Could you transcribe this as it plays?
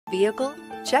vehicle?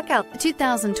 Check out the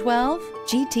 2012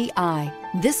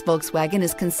 GTI. This Volkswagen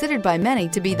is considered by many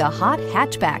to be the hot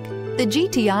hatchback. The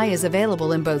GTI is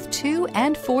available in both 2-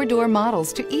 and 4-door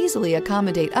models to easily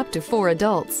accommodate up to 4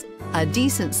 adults. A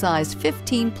decent-sized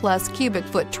 15-plus cubic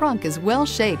foot trunk is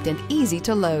well-shaped and easy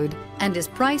to load and is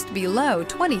priced below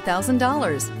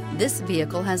 $20,000. This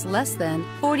vehicle has less than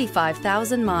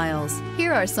 45,000 miles.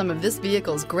 Here are some of this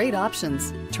vehicle's great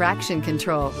options: traction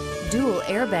control, dual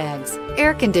airbags,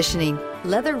 air conditioning,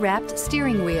 leather-wrapped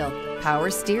steering wheel, power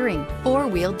steering,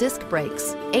 4-wheel disc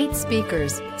brakes, 8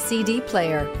 speakers, CD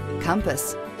player,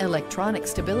 compass, electronic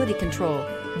stability control.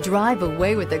 Drive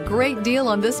away with a great deal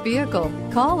on this vehicle.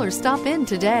 Call or stop in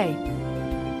today.